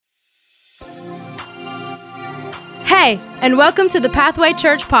Hey, and welcome to the Pathway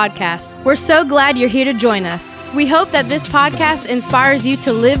Church podcast. We're so glad you're here to join us. We hope that this podcast inspires you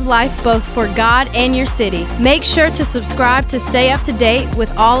to live life both for God and your city. Make sure to subscribe to stay up to date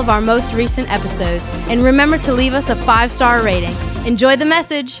with all of our most recent episodes. And remember to leave us a 5-star rating. Enjoy the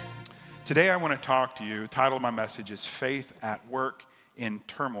message. Today I want to talk to you. The title of my message is Faith at Work in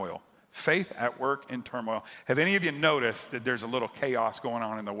Turmoil. Faith at Work in Turmoil. Have any of you noticed that there's a little chaos going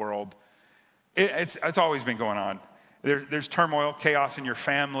on in the world? It's always been going on. There's turmoil, chaos in your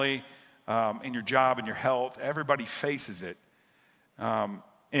family, in your job, in your health. Everybody faces it.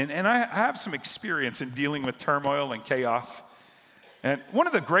 And I have some experience in dealing with turmoil and chaos. And one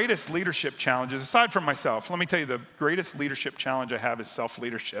of the greatest leadership challenges, aside from myself, let me tell you the greatest leadership challenge I have is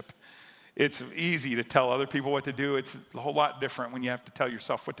self-leadership. It's easy to tell other people what to do. It's a whole lot different when you have to tell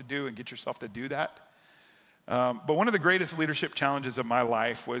yourself what to do and get yourself to do that. But one of the greatest leadership challenges of my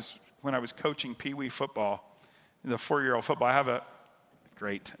life was when I was coaching Pee Wee football. The 4-year-old football. I have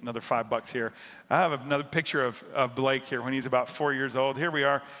another $5 here. I have another picture of Blake here when he's about 4 years old. Here we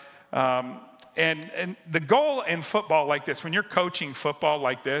are. And the goal in football like this, when you're coaching football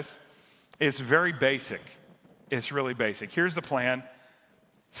like this, is very basic. It's really basic. Here's the plan.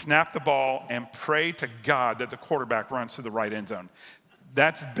 Snap the ball and pray to God that the quarterback runs to the right end zone.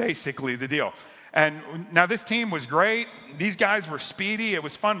 That's basically the deal. And now this team was great. These guys were speedy. It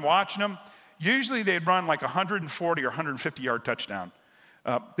was fun watching them. Usually they'd run like 140 or 150-yard touchdown.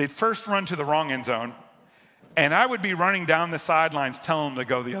 They'd first run to the wrong end zone, and I would be running down the sidelines telling them to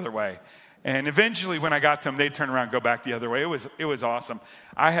go the other way. And eventually when I got to them, they'd turn around and go back the other way. It was awesome.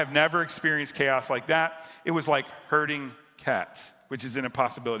 I have never experienced chaos like that. It was like herding cats, which is an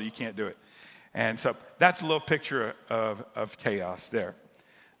impossibility. You can't do it. And so that's a little picture of chaos there.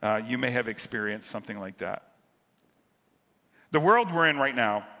 You may have experienced something like that. The world we're in right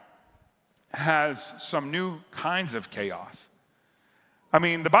now has some new kinds of chaos. I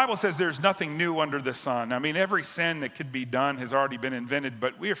mean, the Bible says there's nothing new under the sun. I mean, every sin that could be done has already been invented,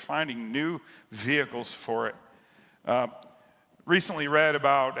 but we are finding new vehicles for it. Recently read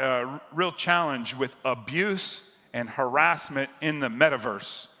about a real challenge with abuse and harassment in the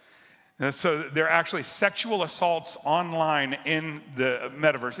metaverse. And so there are actually sexual assaults online in the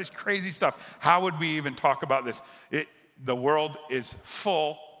metaverse. It's crazy stuff. How would we even talk about this? The world is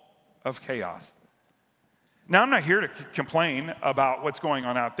full of chaos. Now, I'm not here to complain about what's going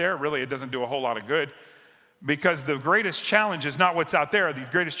on out there. Really, it doesn't do a whole lot of good, because the greatest challenge is not what's out there. The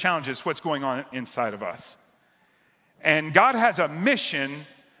greatest challenge is what's going on inside of us. And God has a mission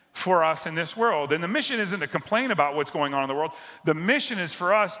for us in this world. And the mission isn't to complain about what's going on in the world. The mission is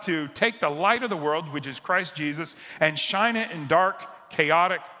for us to take the light of the world, which is Christ Jesus, and shine it in dark,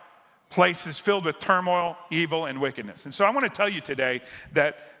 chaotic places filled with turmoil, evil, and wickedness. And so I want to tell you today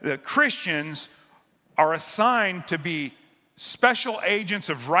that the Christians are assigned to be special agents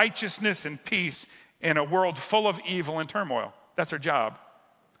of righteousness and peace in a world full of evil and turmoil. That's their job.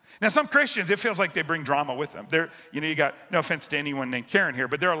 Now, some Christians, it feels like they bring drama with them. You got, no offense to anyone named Karen here,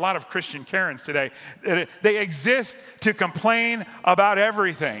 but there are a lot of Christian Karens today. They exist to complain about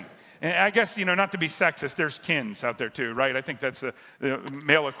everything. And I guess, not to be sexist, there's Kins out there too, right? I think that's the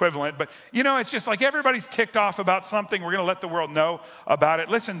male equivalent. But, it's just like everybody's ticked off about something. We're going to let the world know about it.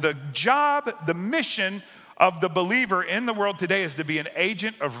 Listen, the mission of the believer in the world today is to be an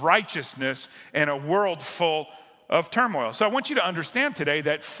agent of righteousness in a world full of turmoil. So I want you to understand today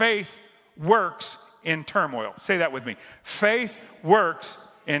that faith works in turmoil. Say that with me. Faith works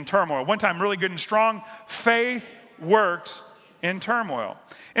in turmoil. One time, really good and strong. Faith works in turmoil.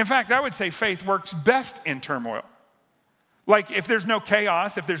 In fact, I would say faith works best in turmoil. Like if there's no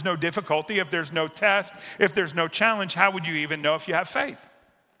chaos, if there's no difficulty, if there's no test, if there's no challenge, how would you even know if you have faith?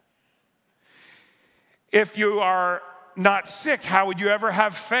 If you are not sick, how would you ever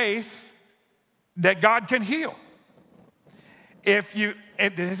have faith that God can heal?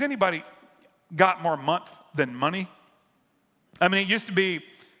 Has anybody got more month than money? I mean, it used to be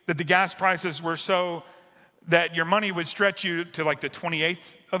that the gas prices were so that your money would stretch you to like the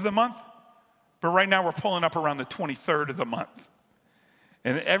 28th of the month. But right now we're pulling up around the 23rd of the month.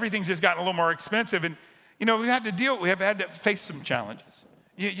 And everything's just gotten a little more expensive. And, we've had to face some challenges.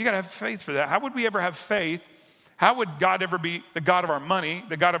 You got to have faith for that. How would we ever have faith? How would God ever be the God of our money,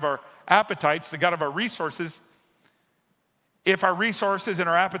 the God of our appetites, the God of our resources, if our resources and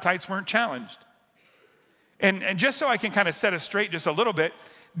our appetites weren't challenged? And just so I can kind of set us straight just a little bit,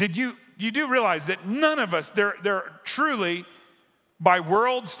 you do realize that none of us, they're truly, by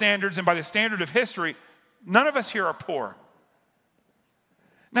world standards and by the standard of history, none of us here are poor.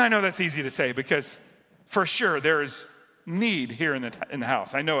 Now, I know that's easy to say because for sure there is need here in the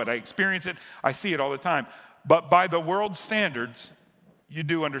house. I know it. I experience it. I see it all the time. But by the world's standards, you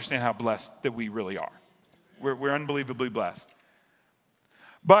do understand how blessed that we really are. We're unbelievably blessed.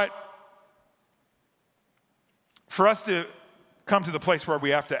 But for us to come to the place where we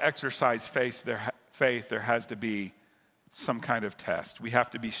have to exercise faith, there has to be some kind of test. We have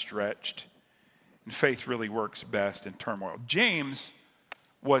to be stretched. And faith really works best in turmoil. James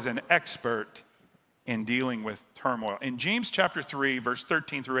was an expert in dealing with turmoil. In James chapter 3, verse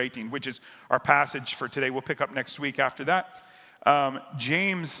 13 through 18, which is our passage for today, we'll pick up next week after that.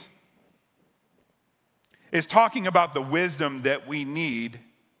 James is talking about the wisdom that we need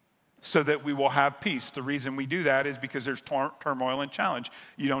so that we will have peace. The reason we do that is because there's turmoil and challenge.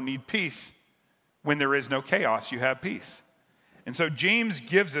 You don't need peace when there is no chaos. You have peace. And so James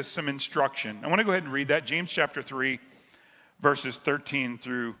gives us some instruction. I want to go ahead and read that. James chapter 3, verses 13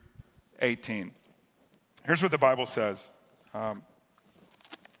 through 18. Here's what the Bible says.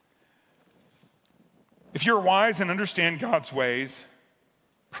 If you're wise and understand God's ways,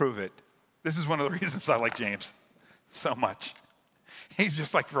 prove it. This is one of the reasons I like James so much. He's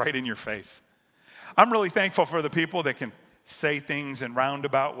just like right in your face. I'm really thankful for the people that can say things in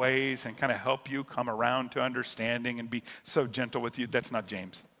roundabout ways and kind of help you come around to understanding and be so gentle with you. That's not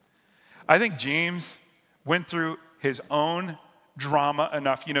James. I think James went through his own drama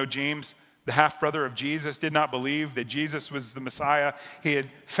enough. You know, James, the half-brother of Jesus, did not believe that Jesus was the Messiah. He had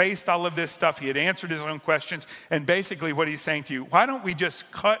faced all of this stuff. He had answered his own questions. And basically what he's saying to you, why don't we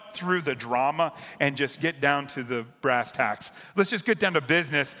just cut through the drama and just get down to the brass tacks? Let's just get down to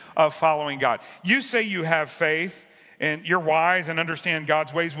business of following God. You say you have faith and you're wise and understand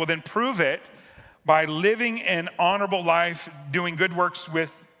God's ways. Well, then prove it by living an honorable life, doing good works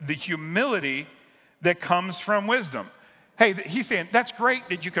with the humility that comes from wisdom. Hey, he's saying, that's great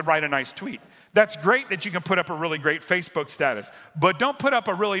that you could write a nice tweet. That's great that you can put up a really great Facebook status. But don't put up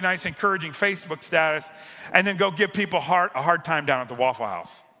a really nice, encouraging Facebook status and then go give people a hard time down at the Waffle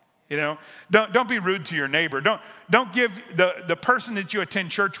House. You know, don't be rude to your neighbor. Don't give the person that you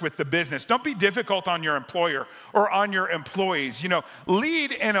attend church with the business. Don't be difficult on your employer or on your employees. You know,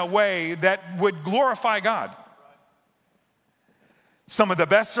 lead in a way that would glorify God. Some of the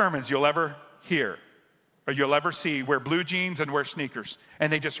best sermons you'll ever hear or you'll ever see wear blue jeans and wear sneakers,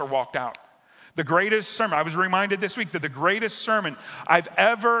 and they just are walked out. The greatest sermon, I was reminded this week that the greatest sermon I've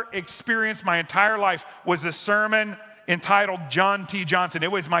ever experienced my entire life was the sermon entitled John T. Johnson.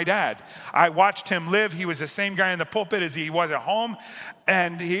 It was my dad. I watched him live. He was the same guy in the pulpit as he was at home,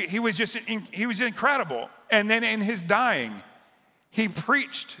 and he was incredible. And then in his dying, he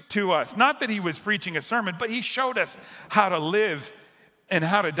preached to us. Not that he was preaching a sermon, but he showed us how to live and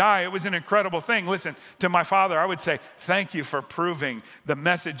how to die. It was an incredible thing. Listen, to my father, I would say, thank you for proving the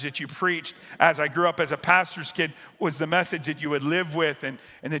message that you preached as I grew up as a pastor's kid was the message that you would live with and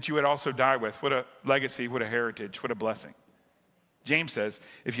that you would also die with. What a legacy, what a heritage, what a blessing. James says,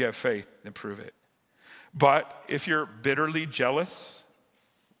 if you have faith, then prove it. But if you're bitterly jealous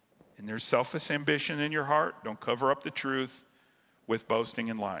and there's selfish ambition in your heart, don't cover up the truth with boasting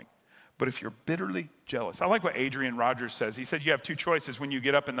and lying. But if you're bitterly jealous, I like what Adrian Rogers says. He said you have two choices when you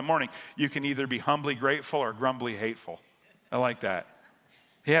get up in the morning. You can either be humbly grateful or grumbly hateful. I like that.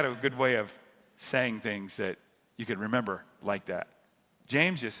 He had a good way of saying things that you could remember like that.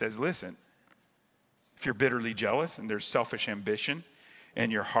 James just says, listen, if you're bitterly jealous and there's selfish ambition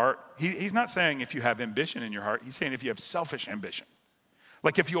in your heart, he's not saying if you have ambition in your heart. He's saying if you have selfish ambition.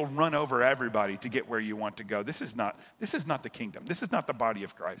 Like if you'll run over everybody to get where you want to go. This is not the kingdom. This is not the body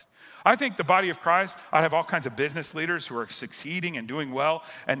of Christ. I think the body of Christ, I have all kinds of business leaders who are succeeding and doing well.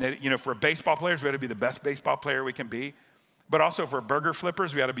 And that, you know, for baseball players, we got to be the best baseball player we can be. But also for burger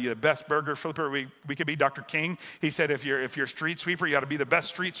flippers, we got to be the best burger flipper we could be. Dr. King, he said, if you're a street sweeper, you got to be the best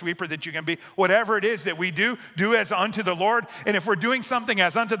street sweeper that you can be. Whatever it is that we do as unto the Lord. And if we're doing something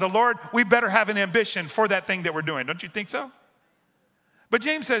as unto the Lord, we better have an ambition for that thing that we're doing. Don't you think so? But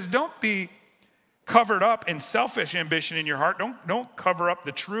James says, don't be covered up in selfish ambition in your heart. Don't cover up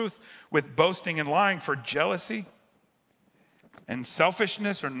the truth with boasting and lying, for jealousy and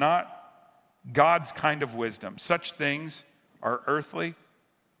selfishness are not God's kind of wisdom. Such things are earthly,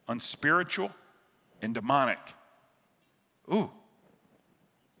 unspiritual, and demonic. Ooh.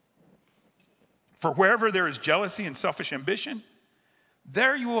 For wherever there is jealousy and selfish ambition,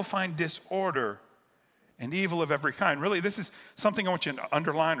 there you will find disorder and evil of every kind. Really, this is something I want you to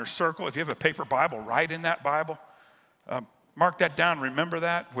underline or circle. If you have a paper Bible, write in that Bible. Mark that down. Remember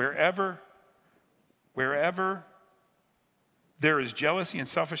that. Wherever there is jealousy and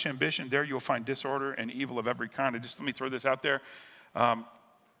selfish ambition, there you'll find disorder and evil of every kind. And just let me throw this out there.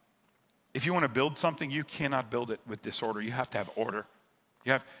 If you want to build something, you cannot build it with disorder. You have to have order.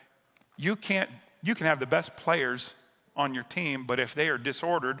 You can't you can have the best players on your team, but if they are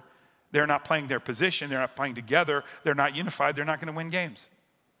disordered, they're not playing their position, they're not playing together, they're not unified, they're not going to win games.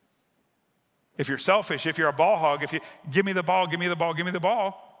 If you're selfish, if you're a ball hog, if you give me the ball, give me the ball, give me the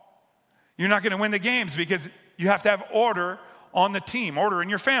ball, you're not going to win the games because you have to have order on the team, order in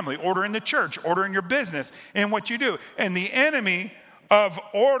your family, order in the church, order in your business, in what you do. And the enemy of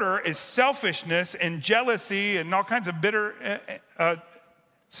order is selfishness and jealousy and all kinds of bitter,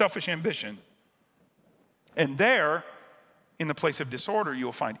 selfish ambition. And there, in the place of disorder, you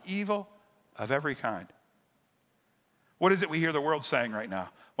will find evil of every kind. What is it we hear the world saying right now?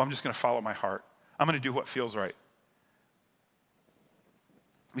 Well, I'm just going to follow my heart. I'm going to do what feels right.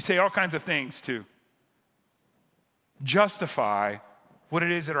 We say all kinds of things to justify what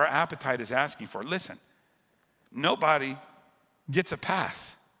it is that our appetite is asking for. Listen, nobody gets a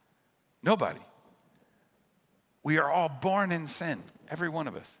pass. Nobody. We are all born in sin, every one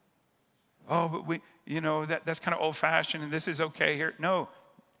of us. Oh, but that's kind of old-fashioned and this is okay here. No,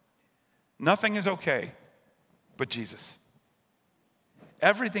 nothing is okay but Jesus.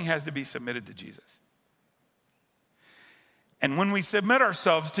 Everything has to be submitted to Jesus. And when we submit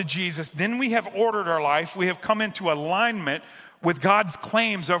ourselves to Jesus, then we have ordered our life. We have come into alignment with God's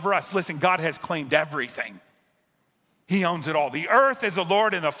claims over us. Listen, God has claimed everything. He owns it all. The earth is the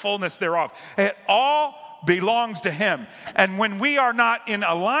Lord and the fullness thereof. It all belongs to him. And when we are not in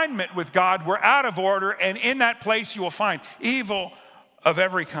alignment with God, we're out of order. And in that place, you will find evil of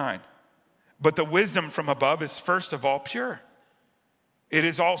every kind. But the wisdom from above is first of all pure. It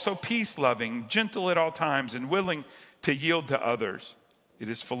is also peace-loving, gentle at all times, and willing to yield to others. It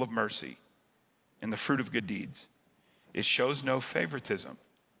is full of mercy and the fruit of good deeds. It shows no favoritism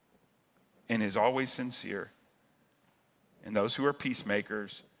and is always sincere. And those who are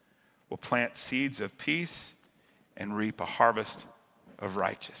peacemakers will plant seeds of peace and reap a harvest of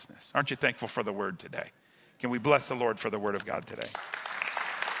righteousness. Aren't you thankful for the word today? Can we bless the Lord for the word of God today?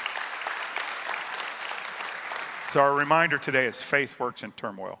 So our reminder today is faith works in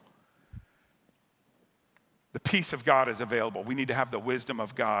turmoil. The peace of God is available. We need to have the wisdom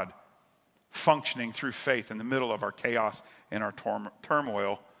of God functioning through faith in the middle of our chaos and our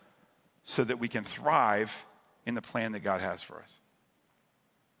turmoil so that we can thrive in the plan that God has for us.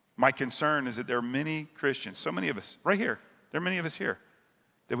 My concern is that there are many Christians, so many of us, right here, there are many of us here,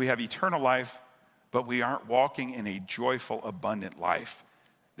 that we have eternal life, but we aren't walking in a joyful, abundant life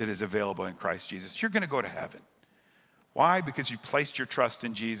that is available in Christ Jesus. You're going to go to heaven. Why? Because you've placed your trust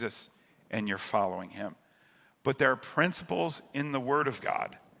in Jesus and you're following him. But there are principles in the Word of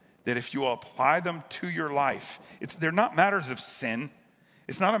God that if you apply them to your life, they're not matters of sin.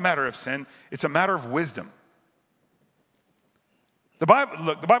 It's not a matter of sin. It's a matter of wisdom. The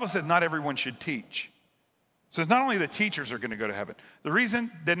Bible says not everyone should teach. So it's not only that teachers are going to go to heaven. The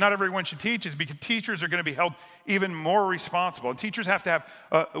reason that not everyone should teach is because teachers are going to be held even more responsible. And teachers have to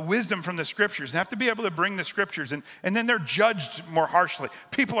have wisdom from the scriptures and have to be able to bring the scriptures. And then they're judged more harshly.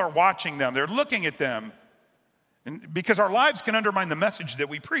 People are watching them. They're looking at them. And because our lives can undermine the message that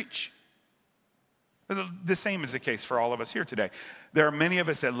we preach. The same is the case for all of us here today. There are many of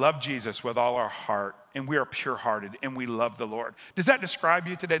us that love Jesus with all our heart, and we are pure-hearted, and we love the Lord. Does that describe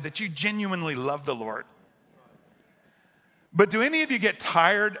you today, that you genuinely love the Lord? But do any of you get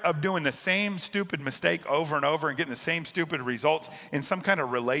tired of doing the same stupid mistake over and over and getting the same stupid results in some kind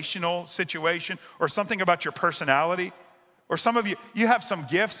of relational situation or something about your personality? Or some of you have some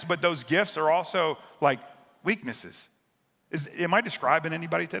gifts, but those gifts are also like weaknesses. Am I describing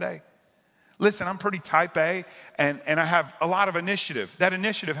anybody today? Listen, I'm pretty type A, and I have a lot of initiative. That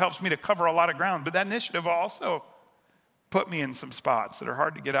initiative helps me to cover a lot of ground, but that initiative will also put me in some spots that are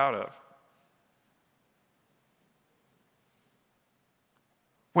hard to get out of.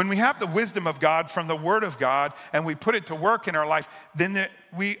 When we have the wisdom of God from the Word of God and we put it to work in our life, then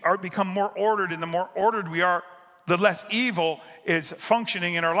we become more ordered, and the more ordered we are, the less evil is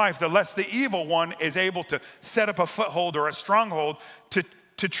functioning in our life. The less the evil one is able to set up a foothold or a stronghold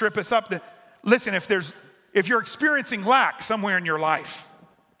to trip us up. Listen, if you're experiencing lack somewhere in your life,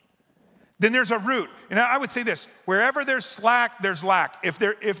 then there's a root. And I would say this, wherever there's slack, there's lack. If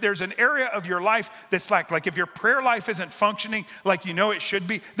there's an area of your life that's slack, like if your prayer life isn't functioning like you know it should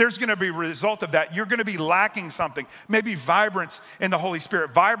be, there's gonna be a result of that. You're gonna be lacking something. Maybe vibrance in the Holy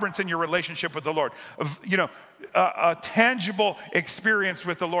Spirit, vibrance in your relationship with the Lord, a tangible experience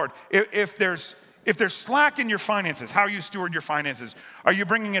with the Lord. If there's slack in your finances, how you steward your finances. Are you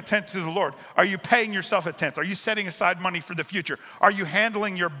bringing a tenth to the Lord? Are you paying yourself a tenth? Are you setting aside money for the future? Are you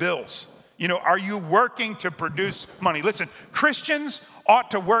handling your bills? Are you working to produce money? Listen, Christians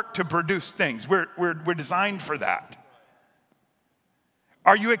ought to work to produce things. We're designed for that.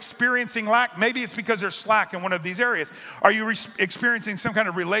 Are you experiencing lack? Maybe it's because there's slack in one of these areas. Are you experiencing some kind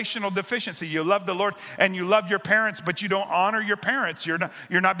of relational deficiency? You love the Lord and you love your parents, but you don't honor your parents. You're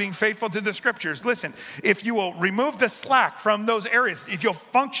not being faithful to the scriptures. Listen, if you will remove the slack from those areas, if you'll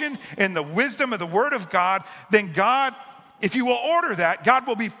function in the wisdom of the word of God, then God, if you will order that, God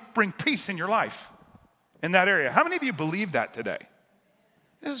will bring peace in your life in that area. How many of you believe that today?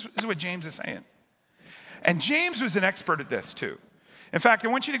 This is what James is saying. And James was an expert at this too. In fact, I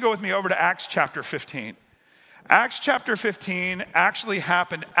want you to go with me over to Acts chapter 15. Acts chapter 15 actually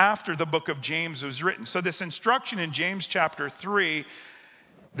happened after the book of James was written. So this instruction in James chapter 3,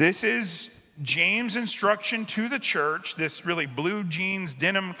 this is James' instruction to the church, this really blue jeans,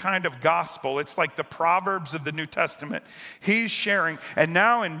 denim kind of gospel. It's like the Proverbs of the New Testament. He's sharing. And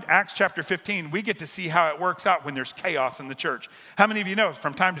now in Acts chapter 15, we get to see how it works out when there's chaos in the church. How many of you know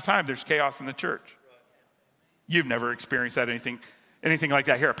from time to time there's chaos in the church? You've never experienced that anything like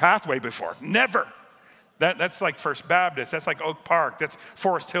that here at Pathway before. Never. That's like First Baptist. That's like Oak Park. That's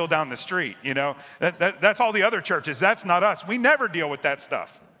Forest Hill down the street. You know, that's all the other churches. That's not us. We never deal with that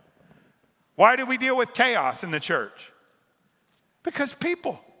stuff. Why do we deal with chaos in the church? Because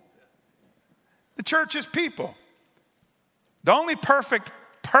people. The church is people. The only perfect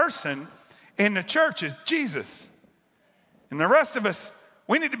person in the church is Jesus. And the rest of us,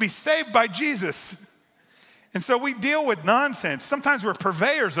 we need to be saved by Jesus. And so we deal with nonsense. Sometimes we're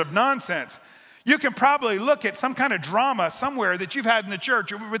purveyors of nonsense. You can probably look at some kind of drama somewhere that you've had in the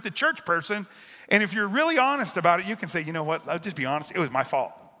church or with the church person, and if you're really honest about it, you can say, you know what, I'll just be honest, it was my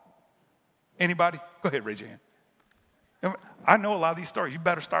fault. Anybody? Go ahead, raise your hand. I know a lot of these stories. You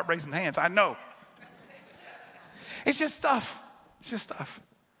better start raising hands. I know. It's just stuff. It's just stuff.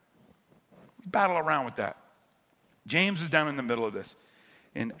 We battle around with that. James is down in the middle of this.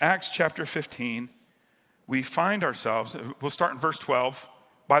 In Acts chapter 15, we find ourselves, we'll start in verse 12.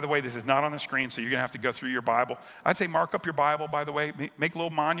 By the way, this is not on the screen, so you're going to have to go through your Bible. I'd say mark up your Bible, by the way. Make little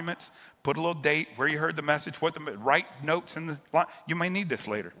monuments. Put a little date, where you heard the message, write notes in the line. You may need this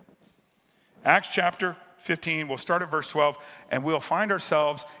later. Acts chapter 15, we'll start at verse 12, and we'll find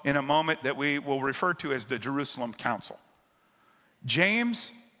ourselves in a moment that we will refer to as the Jerusalem Council.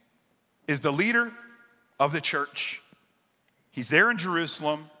 James is the leader of the church. He's there in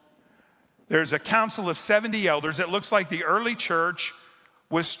Jerusalem. There's a council of 70 elders. It looks like the early church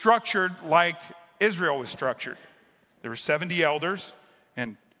was structured like Israel was structured. There were 70 elders,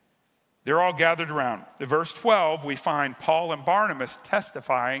 and they're all gathered around. In verse 12, we find Paul and Barnabas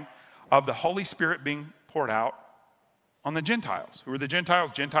testifying of the Holy Spirit being poured out on the Gentiles. Who are the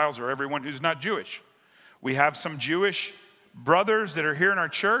Gentiles? Gentiles are everyone who's not Jewish. We have some Jewish brothers that are here in our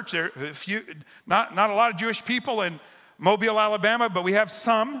church. There are not a lot of Jewish people in Mobile, Alabama, but we have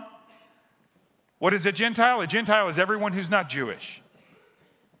some. What is a Gentile? A Gentile is everyone who's not Jewish.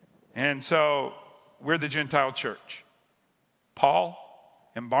 And so we're the Gentile church. Paul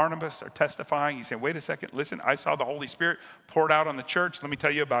and Barnabas are testifying. He said, wait a second, listen, I saw the Holy Spirit poured out on the church. Let me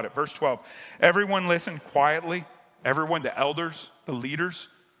tell you about it. Verse 12, everyone listen quietly. Everyone, the elders, the leaders,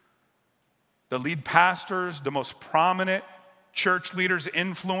 the lead pastors, the most prominent church leaders,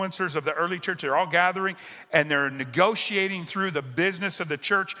 influencers of the early church, they're all gathering and they're negotiating through the business of the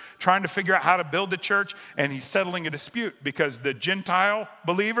church, trying to figure out how to build the church, and he's settling a dispute because the Gentile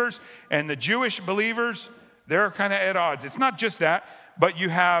believers and the Jewish believers, they're kind of at odds. It's not just that, but you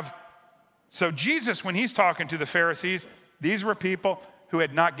have, so Jesus, when he's talking to the Pharisees, these were people who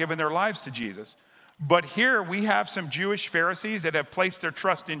had not given their lives to Jesus. But here we have some Jewish Pharisees that have placed their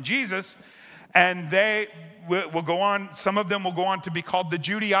trust in Jesus, and they will go on, some of them will go on to be called the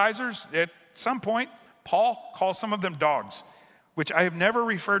Judaizers. At some point, Paul calls some of them dogs, which I have never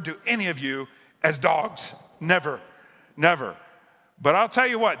referred to any of you as dogs. Never, never. But I'll tell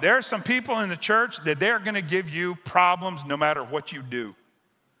you what, there are some people in the church that they're going to give you problems no matter what you do.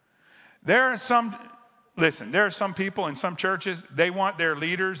 There are some people in some churches, they want their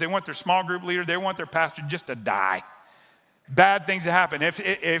leaders, they want their small group leader, they want their pastor just to die. Bad things that happen.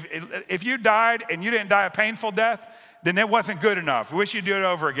 If you died and you didn't die a painful death, then it wasn't good enough. We wish you'd do it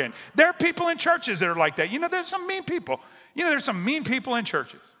over again. There are people in churches that are like that. You know, there's some mean people. There's some mean people in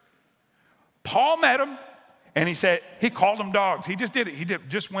churches. Paul met them, and he called them dogs. He just did it.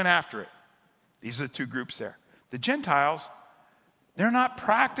 Just went after it. These are the two groups there. The Gentiles, they're not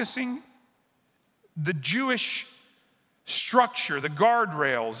practicing the Jewish structure, the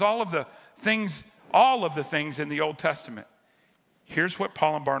guardrails, all of the things in the Old Testament. Here's what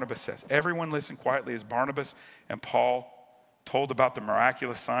Paul and Barnabas says. Everyone listened quietly as Barnabas and Paul told about the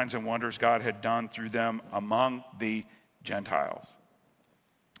miraculous signs and wonders God had done through them among the Gentiles.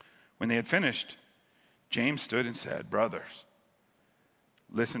 When they had finished, James stood and said, brothers,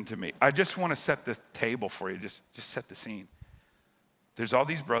 listen to me. I just want to set the table for you, just set the scene. There's all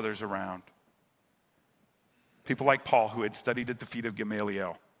these brothers around. People like Paul who had studied at the feet of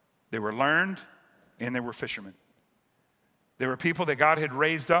Gamaliel. They were learned and they were fishermen. They were people that God had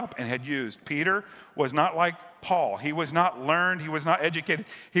raised up and had used. Peter was not like Paul. He was not learned. He was not educated.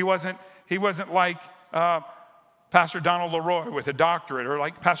 He wasn't like Pastor Donald Leroy with a doctorate, or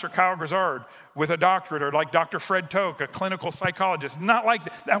like Pastor Kyle Grizzard with a doctorate, or like Dr. Fred Toke, a clinical psychologist. Not like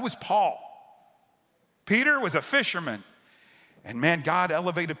that. That was Paul. Peter was a fisherman. And man, God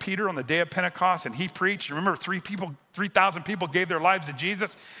elevated Peter on the day of Pentecost, and he preached. Remember, 3,000 people gave their lives to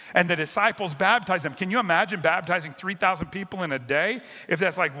Jesus, and the disciples baptized them. Can you imagine baptizing 3,000 people in a day? If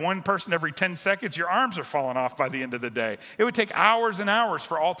that's like one person every 10 seconds, your arms are falling off by the end of the day. It would take hours and hours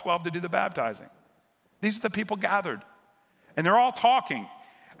for all 12 to do the baptizing. These are the people gathered, and they're all talking.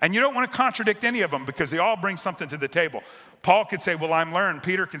 And you don't want to contradict any of them because they all bring something to the table. Paul could say, well, I'm learned.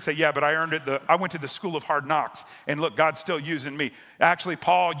 Peter can say, yeah, but I earned it. I went to the school of hard knocks, and look, God's still using me. Actually,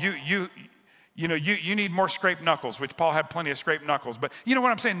 Paul, you need more scraped knuckles, which Paul had plenty of scraped knuckles. But you know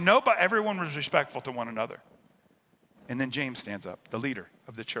what I'm saying? Everyone was respectful to one another. And then James stands up, the leader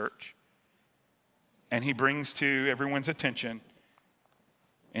of the church. And he brings to everyone's attention,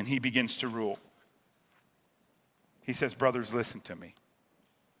 and he begins to rule. He says, brothers, listen to me.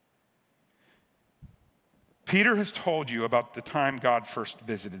 Peter has told you about the time God first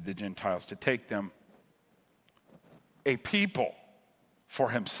visited the Gentiles to take them a people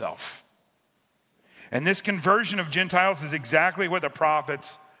for himself. And this conversion of Gentiles is exactly what the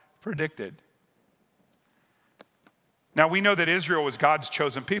prophets predicted. Now we know that Israel was God's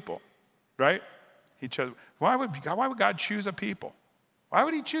chosen people, right? Why would God choose a people? Why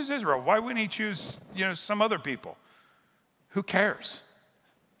would he choose Israel? Why wouldn't he choose, some other people? Who cares?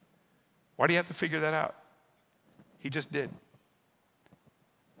 Why do you have to figure that out? He just did.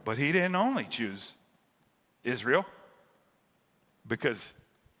 But he didn't only choose Israel, because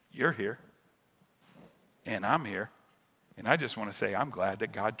you're here and I'm here. And I just want to say, I'm glad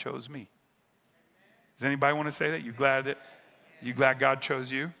that God chose me. Does anybody want to say that? You glad God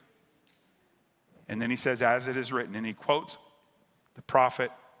chose you? And then he says, as it is written, and he quotes the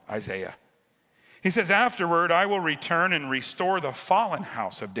prophet Isaiah. He says, afterward, I will return and restore the fallen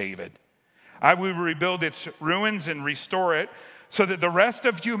house of David. I will rebuild its ruins and restore it so that the rest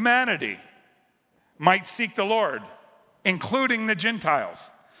of humanity might seek the Lord, including the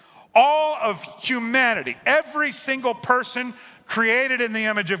Gentiles. All of humanity, every single person created in the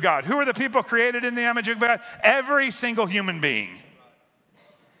image of God. Who are the people created in the image of God? Every single human being.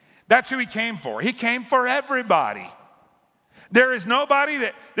 That's who he came for. He came for everybody. There's no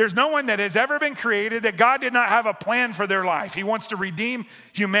one that has ever been created that God did not have a plan for their life. He wants to redeem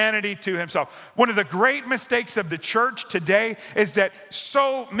humanity to himself. One of the great mistakes of the church today is that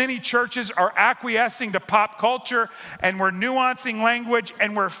so many churches are acquiescing to pop culture, and we're nuancing language,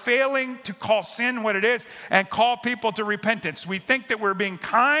 and we're failing to call sin what it is and call people to repentance. We think that we're being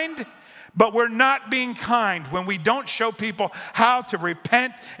kind, but we're not being kind when we don't show people how to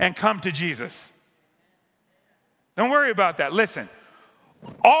repent and come to Jesus. Don't worry about that. Listen,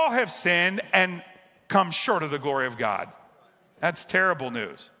 all have sinned and come short of the glory of God. That's terrible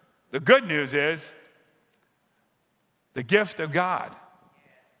news. The good news is the gift of God.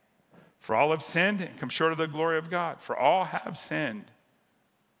 For all have sinned and come short of the glory of God. For all have sinned.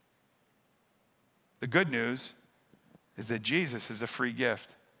 The good news is that Jesus is a free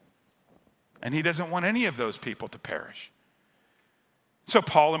gift. And he doesn't want any of those people to perish. So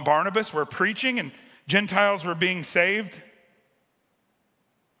Paul and Barnabas were preaching, and Gentiles were being saved.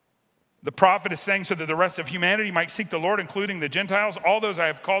 The prophet is saying, so that the rest of humanity might seek the Lord, including the Gentiles. All those I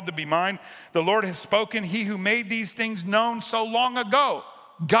have called to be mine. The Lord has spoken. He who made these things known so long ago.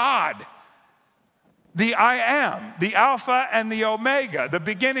 God. The I am. The Alpha and the Omega. The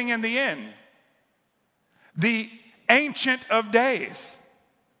beginning and the end. The Ancient of Days.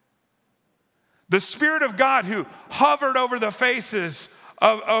 The Spirit of God who hovered over the face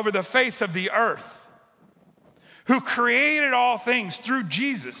of the earth. Who created all things through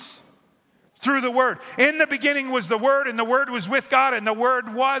Jesus, through the Word. In the beginning was the Word, and the Word was with God, and the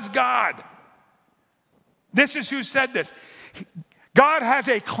Word was God. This is who said this. God has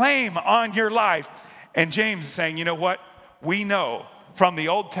a claim on your life. And James is saying, you know what? We know from the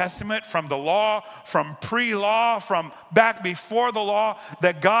Old Testament, from the law, from pre-law, from back before the law,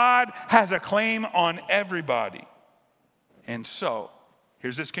 that God has a claim on everybody. And so,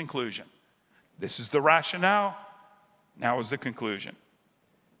 here's his conclusion. This is the rationale. Now is the conclusion.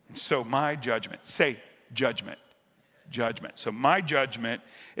 And so my judgment, say judgment. So my judgment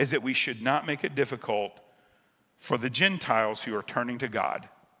is that we should not make it difficult for the Gentiles who are turning to God.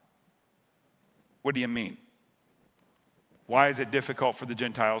 What do you mean? Why is it difficult for the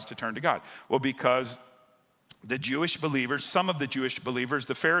Gentiles to turn to God? Well, because the Jewish believers, some of the Jewish believers,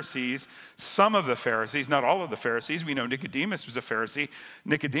 the Pharisees, some of the Pharisees, not all of the Pharisees. We know Nicodemus was a Pharisee.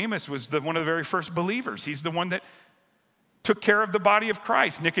 Nicodemus was one of the very first believers. He's the one that took care of the body of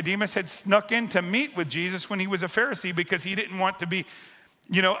Christ. Nicodemus had snuck in to meet with Jesus when he was a Pharisee because he didn't want to be,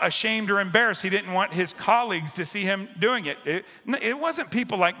 ashamed or embarrassed. He didn't want his colleagues to see him doing it. It wasn't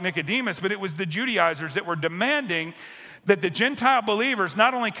people like Nicodemus, but it was the Judaizers that were demanding that the Gentile believers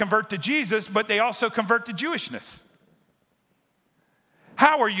not only convert to Jesus, but they also convert to Jewishness.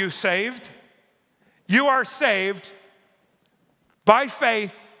 How are you saved? You are saved by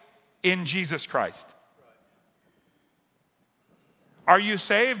faith in Jesus Christ. Are you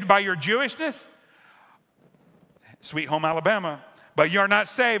saved by your Jewishness? Sweet home Alabama. But you're not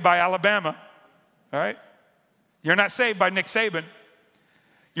saved by Alabama, all right? You're not saved by Nick Saban.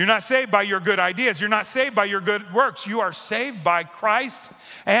 You're not saved by your good ideas. You're not saved by your good works. You are saved by Christ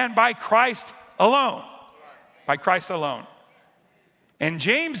and by Christ alone. By Christ alone. And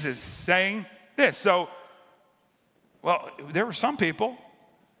James is saying this. So, there were some people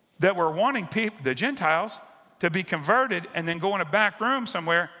that were wanting the Gentiles to be converted and then go in a back room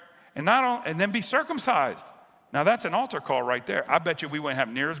somewhere and then be circumcised. Now that's an altar call right there. I bet you we wouldn't have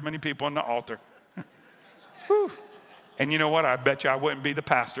near as many people on the altar. Whew. And you know what? I bet you I wouldn't be the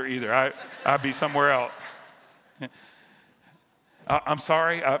pastor either. I'd be somewhere else. I'm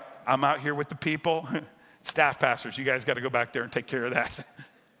sorry. I'm out here with the people. Staff pastors, you guys got to go back there and take care of that.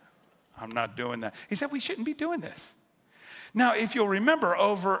 I'm not doing that. He said we shouldn't be doing this. Now, if you'll remember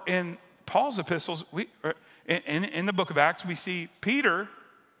over in Paul's epistles, in the book of Acts, we see Peter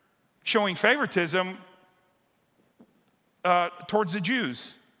showing favoritism towards the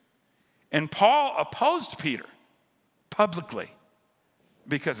Jews. And Paul opposed Peter publicly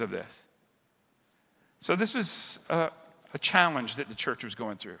because of this. So this was a challenge that the church was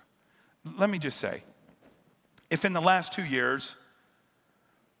going through. Let me just say, if in the last 2 years,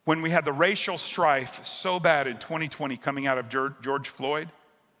 when we had the racial strife so bad in 2020 coming out of George Floyd,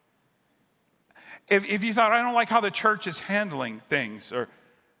 if you thought, I don't like how the church is handling things,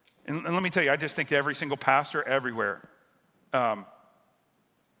 and let me tell you, I just think every single pastor everywhere,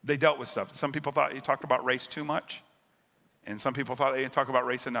 they dealt with stuff. Some people thought you talked about race too much, and some people thought they didn't talk about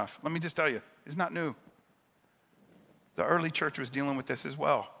race enough. Let me just tell you, it's not new. The early church was dealing with this as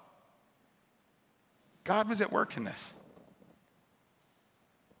well. God was at work in this.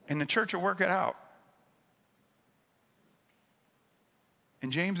 And the church will work it out.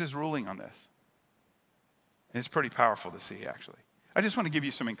 And James is ruling on this. And it's pretty powerful to see, actually. I just want to give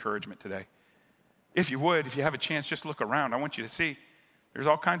you some encouragement today. If you would, if you have a chance, just look around. I want you to see there's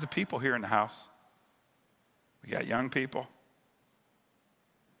all kinds of people here in the house. We got young people.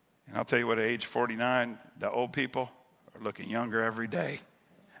 And I'll tell you what, at age 49, the old people are looking younger every day.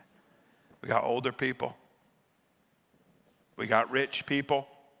 We got older people. We got rich people.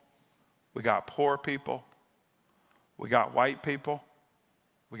 We got poor people. We got white people.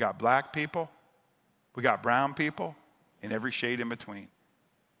 We got black people. We got brown people and every shade in between.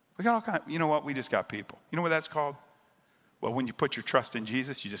 We got all kinds. You know what? We just got people. You know what that's called? Well, when you put your trust in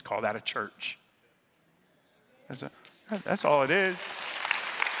Jesus, you just call that a church. That's all it is.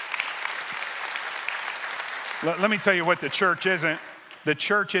 Let me tell you what the church isn't. The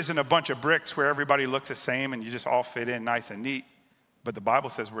church isn't a bunch of bricks where everybody looks the same and you just all fit in nice and neat. But the Bible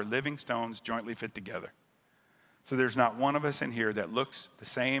says we're living stones jointly fit together. So there's not one of us in here that looks the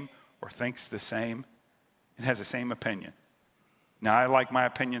same or thinks the same and has the same opinion. Now, I like my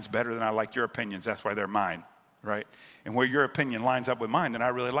opinions better than I like your opinions. That's why they're mine, right? And where your opinion lines up with mine, then I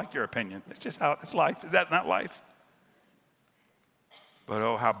really like your opinion. It's just how it's life. Is that not life? But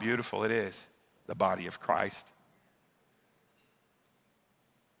oh, how beautiful it is, the body of Christ.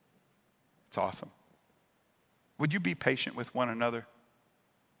 It's awesome. Would you be patient with one another?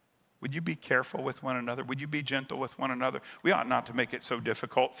 Would you be careful with one another? Would you be gentle with one another? We ought not to make it so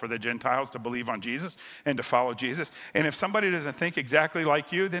difficult for the Gentiles to believe on Jesus and to follow Jesus. And if somebody doesn't think exactly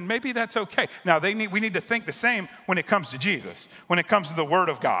like you, then maybe that's okay. Now, we need to think the same when it comes to Jesus, when it comes to the Word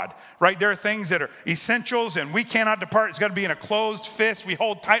of God, right? There are things that are essentials and we cannot depart. It's got to be in a closed fist. We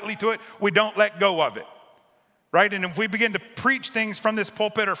hold tightly to it. We don't let go of it. Right? And if we begin to preach things from this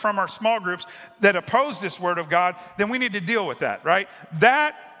pulpit or from our small groups that oppose this word of God, then we need to deal with that, right?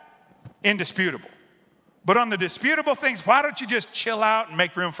 That, indisputable. But on the disputable things, why don't you just chill out and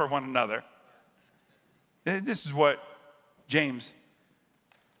make room for one another? This is what James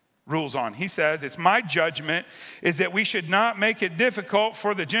rules on. He says, it's my judgment is that we should not make it difficult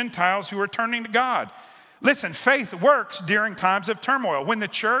for the Gentiles who are turning to God. Listen, faith works during times of turmoil. When the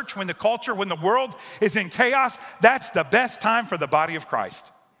church, when the culture, when the world is in chaos, that's the best time for the body of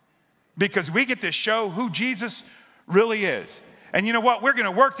Christ. Because we get to show who Jesus really is. And you know what? We're going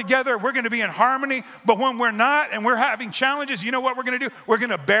to work together. We're going to be in harmony. But when we're not and we're having challenges, you know what we're going to do? We're going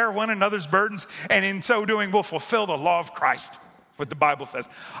to bear one another's burdens. And in so doing, we'll fulfill the law of Christ. What the Bible says.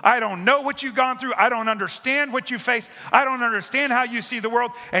 I don't know what you've gone through. I don't understand what you face. I don't understand how you see the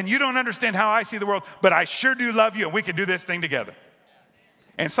world. And you don't understand how I see the world. But I sure do love you. And we can do this thing together.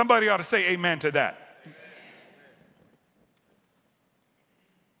 And somebody ought to say amen to that.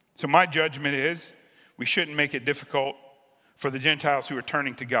 So my judgment is we shouldn't make it difficult for the Gentiles who are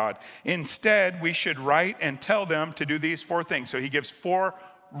turning to God. Instead, we should write and tell them to do these 4 things. So he gives 4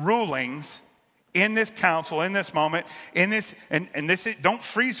 rulings in this council, in this moment, in this, and this, don't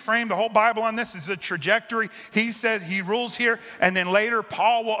freeze frame the whole Bible on this. It's a trajectory. He says he rules here, and then later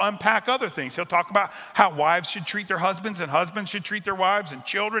Paul will unpack other things. He'll talk about how wives should treat their husbands, and husbands should treat their wives and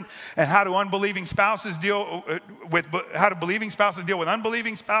children, and how do unbelieving spouses deal with believing spouses deal with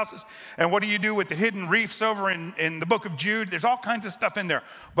unbelieving spouses, and what do you do with the hidden reefs over in the book of Jude. There's all kinds of stuff in there.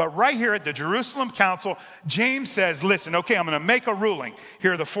 But right here at the Jerusalem Council, James says, listen, okay, I'm going to make a ruling.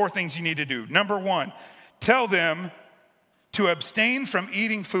 Here are the 4 things you need to do. Number 1, tell them to abstain from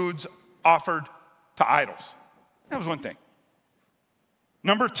eating foods offered to idols. That was one thing.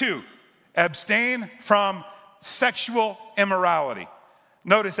 Number 2, abstain from sexual immorality.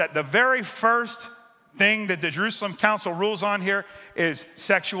 Notice that the very first thing that the Jerusalem Council rules on here is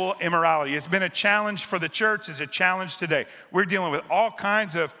sexual immorality. It's been a challenge for the church. It's a challenge today. We're dealing with all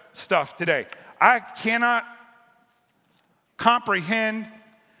kinds of stuff today. I cannot comprehend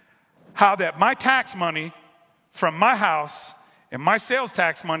how that my tax money from my house and my sales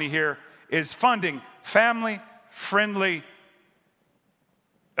tax money here is funding family-friendly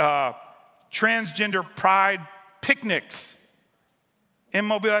transgender pride picnics in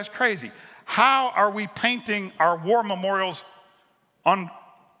Mobile. That's crazy. How are we painting our war memorials on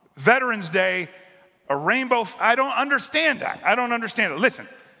Veterans Day a rainbow? I don't understand that. I don't understand it. Listen,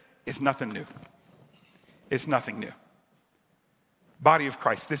 it's nothing new. It's nothing new. Body of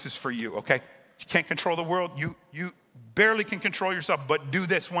Christ, this is for you, okay? You can't control the world. You barely can control yourself, but do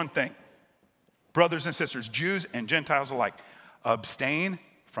this one thing. Brothers and sisters, Jews and Gentiles alike, abstain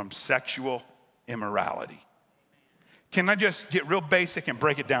from sexual immorality. Can I just get real basic and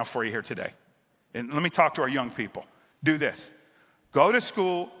break it down for you here today? And let me talk to our young people. Do this. Go to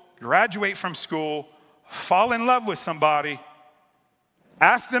school, graduate from school, fall in love with somebody,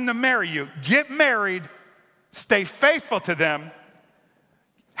 ask them to marry you, get married, stay faithful to them,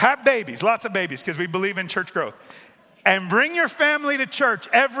 have babies, lots of babies, because we believe in church growth. And bring your family to church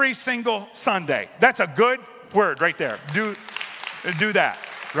every single Sunday. That's a good word right there. Do that,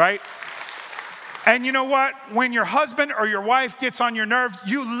 right? And you know what? When your husband or your wife gets on your nerves,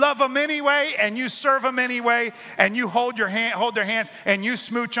 you love them anyway, and you serve them anyway, and you hold their hands, and you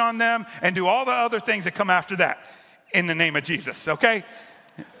smooch on them, and do all the other things that come after that in the name of Jesus, okay?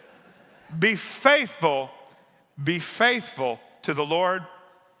 Be faithful to the Lord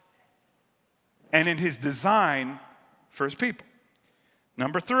and in his design for his people.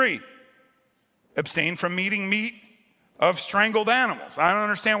 Number 3, abstain from eating meat of strangled animals. I don't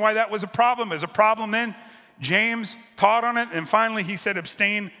understand why that was a problem. It was a problem then. James taught on it, and finally he said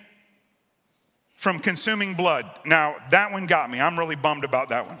abstain from consuming blood. Now, that one got me. I'm really bummed about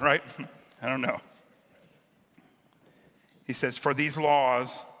that one, right? I don't know. He says, for these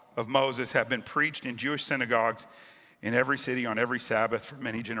laws of Moses have been preached in Jewish synagogues in every city on every Sabbath for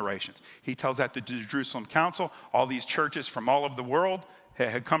many generations. He tells that to the Jerusalem Council. All these churches from all over the world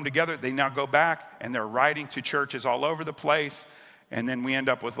had come together. They now go back and they're writing to churches all over the place. And then we end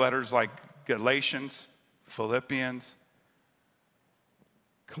up with letters like Galatians, Philippians,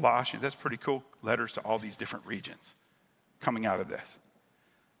 Colossians. That's pretty cool. Letters to all these different regions coming out of this.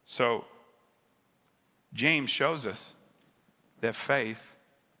 So James shows us that faith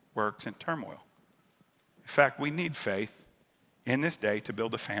works in turmoil. In fact, we need faith in this day to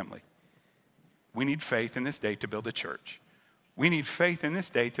build a family. We need faith in this day to build a church. We need faith in this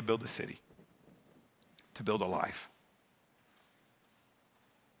day to build a city, to build a life.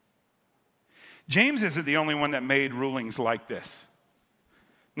 James isn't the only one that made rulings like this.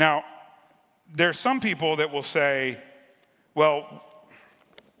 Now, there's some people that will say, well,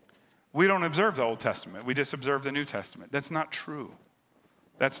 we don't observe the Old Testament. We just observe the New Testament. That's not true.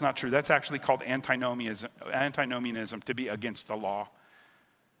 That's not true. That's actually called antinomianism, to be against the law.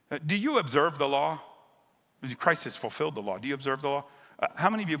 Do you observe the law? Christ has fulfilled the law. Do you observe the law? How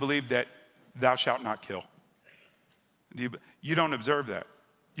many of you believe that thou shalt not kill? You don't observe that.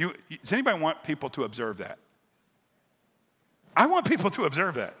 Does anybody want people to observe that? I want people to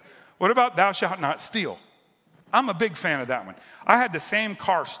observe that. What about thou shalt not steal? I'm a big fan of that one. I had the same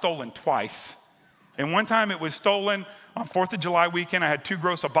car stolen twice. And one time it was stolen on 4th of July weekend. I had 2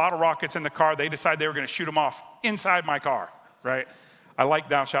 gross of bottle rockets in the car. They decided they were going to shoot them off inside my car, right? I like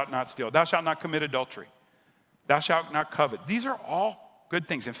thou shalt not steal. Thou shalt not commit adultery. Thou shalt not covet. These are all good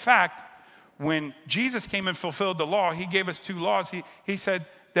things. In fact, when Jesus came and fulfilled the law, he gave us 2 laws. He said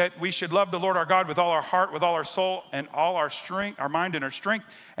that we should love the Lord our God with all our heart, with all our soul, and all our strength, our mind and our strength,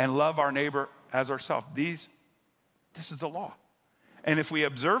 and love our neighbor as ourselves. This is the law. And if we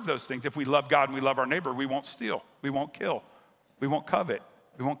observe those things, if we love God and we love our neighbor, we won't steal, we won't kill, we won't covet,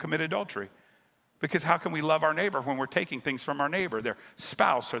 we won't commit adultery. Because how can we love our neighbor when we're taking things from our neighbor, their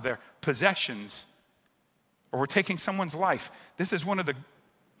spouse or their possessions, or we're taking someone's life? This is one of the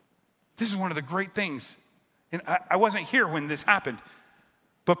great things. And I wasn't here when this happened,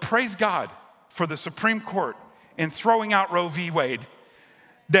 but praise God for the Supreme Court in throwing out Roe v. Wade,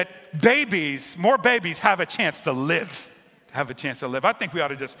 that more babies have a chance to live. I think we ought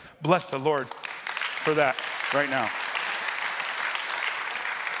to just bless the Lord for that right now.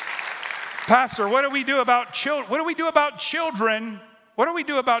 Pastor, what do we do about children? What do we do about children? What do we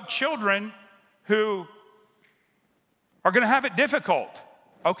do about children who are going to have it difficult?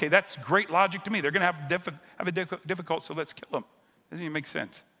 Okay, that's great logic to me. They're going to have it difficult, so let's kill them. Doesn't even make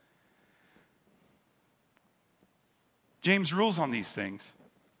sense. James rules on these things.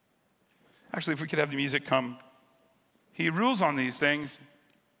 Actually, if we could have the music come. He rules on these things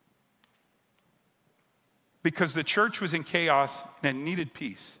because the church was in chaos and it needed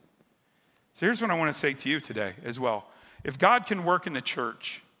peace. So here's what I want to say to you today as well. If God can work in the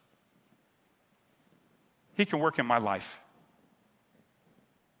church, he can work in my life.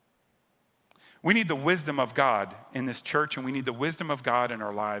 We need the wisdom of God in this church, and we need the wisdom of God in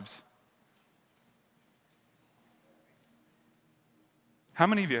our lives. How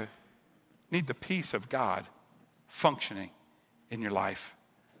many of you need the peace of God functioning in your life?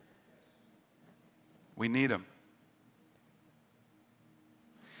 We need him.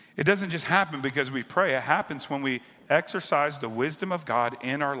 It doesn't just happen because we pray. It happens when we exercise the wisdom of God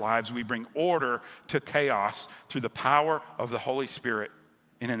in our lives. We bring order to chaos through the power of the Holy Spirit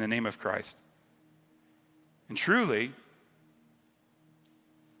and in the name of Christ. And truly,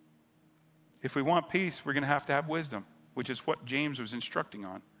 if we want peace, we're going to have wisdom, which is what James was instructing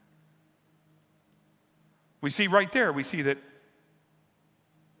on. We see right there, that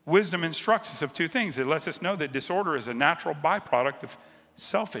wisdom instructs us of 2 things. It lets us know that disorder is a natural byproduct of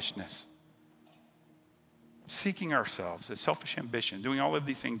selfishness. Seeking ourselves, a selfish ambition, doing all of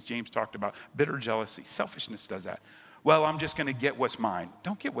these things James talked about. Bitter jealousy, selfishness does that. Well, I'm just going to get what's mine.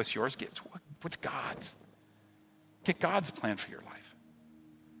 Don't get what's yours, get what's God's. Get God's plan for your life.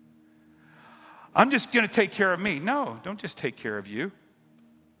 I'm just going to take care of me. No, don't just take care of you.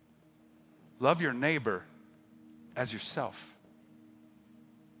 Love your neighbor as yourself.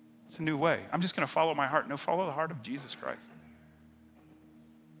 It's a new way. I'm just going to follow my heart. No, follow the heart of Jesus Christ.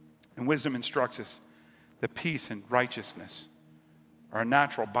 And wisdom instructs us that peace and righteousness are a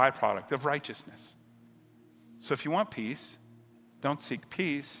natural byproduct of righteousness. So if you want peace, don't seek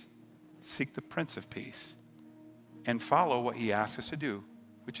peace, seek the Prince of Peace and follow what he asks us to do,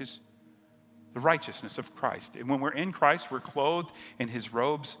 which is the righteousness of Christ. And when we're in Christ, we're clothed in his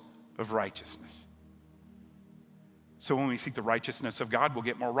robes of righteousness. So when we seek the righteousness of God, we'll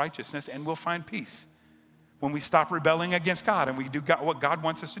get more righteousness and we'll find peace. When we stop rebelling against God and we do what God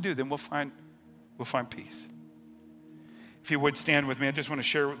wants us to do, then we'll find peace. If you would stand with me, I just want to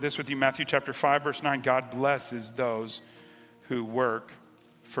share this with you. Matthew chapter 5, verse 9. God blesses those who work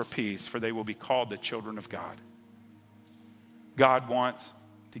for peace, for they will be called the children of God. God wants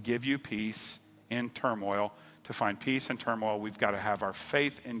to give you peace in turmoil. To find peace in turmoil, we've got to have our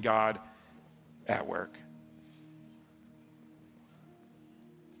faith in God at work.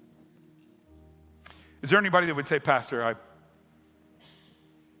 Is there anybody that would say, Pastor, I'm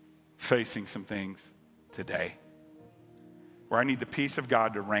facing some things today where I need the peace of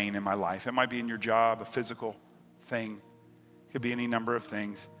God to reign in my life? It might be in your job, a physical thing. It could be any number of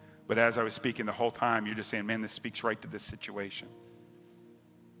things. But as I was speaking the whole time, you're just saying, man, this speaks right to this situation.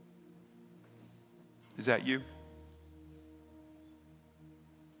 Is that you?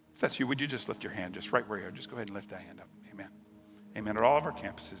 If that's you, would you just lift your hand just right where you are? Just go ahead and lift that hand up. Amen. Amen. At all of our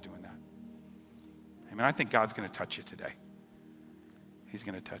campuses doing that. Amen. I think God's going to touch you today. He's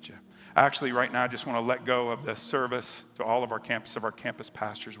going to touch you. Actually, right now, I just want to let go of the service to all of our campus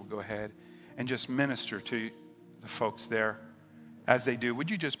pastors. Will go ahead and just minister to the folks there. As they do, would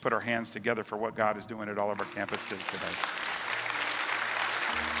you just put our hands together for what God is doing at all of our campuses today?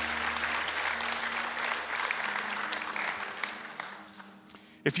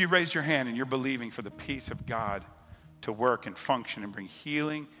 If you raise your hand and you're believing for the peace of God to work and function and bring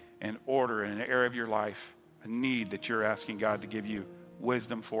healing and order in an area of your life, a need that you're asking God to give you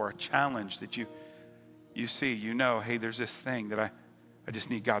wisdom for, a challenge that you see, hey, there's this thing that I just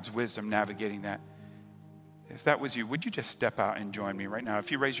need God's wisdom navigating that. If that was you, would you just step out and join me right now?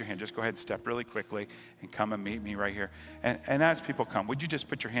 If you raise your hand, just go ahead and step really quickly and come and meet me right here. And as people come, would you just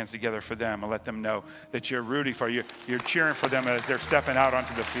put your hands together for them and let them know that you're rooting for you, you're cheering for them as they're stepping out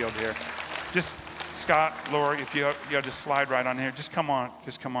onto the field here. Just, Scott, Lori, if you'll just slide right on here, just come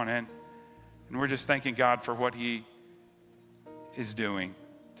on in. And we're just thanking God for what he is doing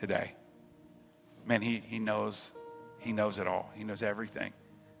today. Man, he knows it all. He knows everything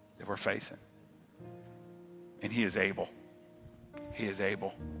that we're facing. And he is able. He is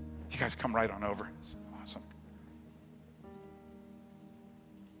able. You guys come right on over. It's awesome.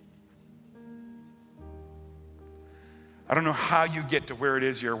 I don't know how you get to where it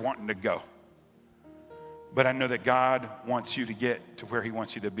is you're wanting to go. But I know that God wants you to get to where he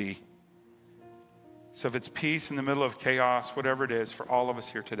wants you to be. So if it's peace in the middle of chaos, whatever it is for all of us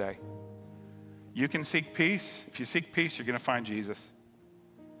here today, you can seek peace. If you seek peace, you're going to find Jesus.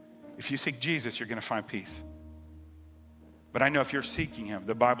 If you seek Jesus, you're going to find peace. But I know if you're seeking him,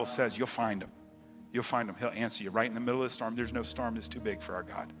 the Bible says you'll find him. You'll find him. He'll answer you right in the middle of the storm. There's no storm that's too big for our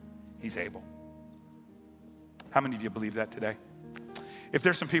God. He's able. How many of you believe that today? If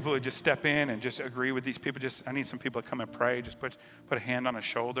there's some people who just step in and just agree with these people, I need some people to come and pray. Just put a hand on a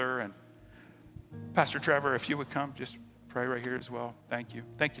shoulder. And Pastor Trevor, if you would come, just pray right here as well. Thank you.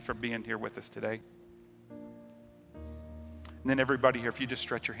 Thank you for being here with us today. And then everybody here, if you just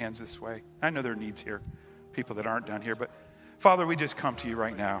stretch your hands this way. I know there are needs here, people that aren't down here, but Father, we just come to you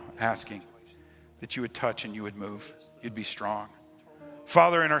right now asking that you would touch and you would move. You'd be strong.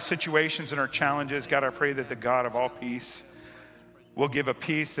 Father, in our situations and our challenges, God, I pray that the God of all peace will give a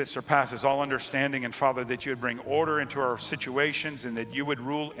peace that surpasses all understanding. And Father, that you would bring order into our situations and that you would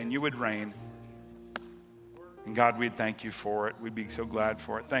rule and you would reign. And God, we'd thank you for it. We'd be so glad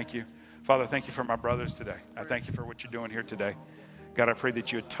for it. Thank you. Father, thank you for my brothers today. I thank you for what you're doing here today. God, I pray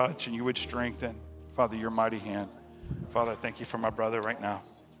that you would touch and you would strengthen, Father, your mighty hand. Father, I thank you for my brother right now.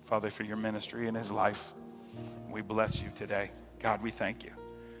 Father, for your ministry and his life. We bless you today. God, we thank you.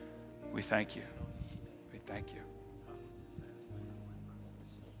 We thank you. We thank you.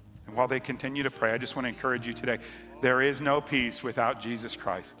 And while they continue to pray, I just want to encourage you today. There is no peace without Jesus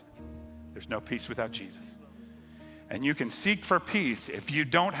Christ. There's no peace without Jesus. And you can seek for peace. If you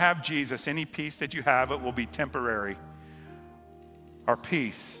don't have Jesus, any peace that you have, it will be temporary. Our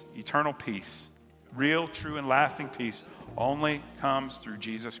peace, eternal peace, real, true, and lasting peace only comes through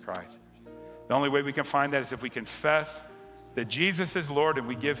Jesus Christ. The only way we can find that is if we confess that Jesus is Lord and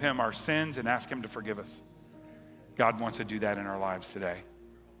we give him our sins and ask him to forgive us. God wants to do that in our lives today.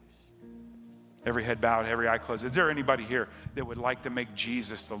 Every head bowed, every eye closed. Is there anybody here that would like to make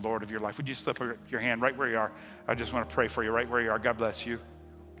Jesus the Lord of your life? Would you slip your hand right where you are? I just want to pray for you right where you are. God bless you.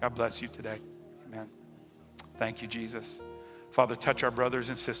 God bless you today. Amen. Thank you, Jesus. Father, touch our brothers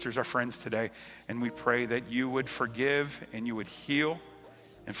and sisters, our friends today, and we pray that you would forgive and you would heal.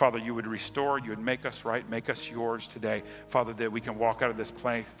 And Father, you would restore, you would make us right, make us yours today. Father, that we can walk out of this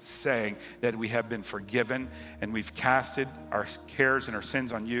place saying that we have been forgiven and we've casted our cares and our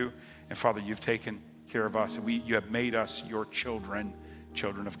sins on you. And Father, you've taken care of us and you have made us your children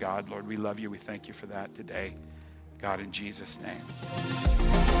of God. Lord, we love you. We thank you for that today. God, in Jesus' name.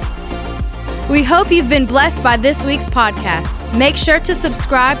 We hope you've been blessed by this week's podcast. Make sure to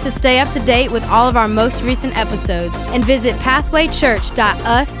subscribe to stay up to date with all of our most recent episodes and visit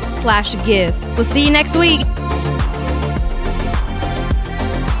pathwaychurch.us/give. We'll see you next week.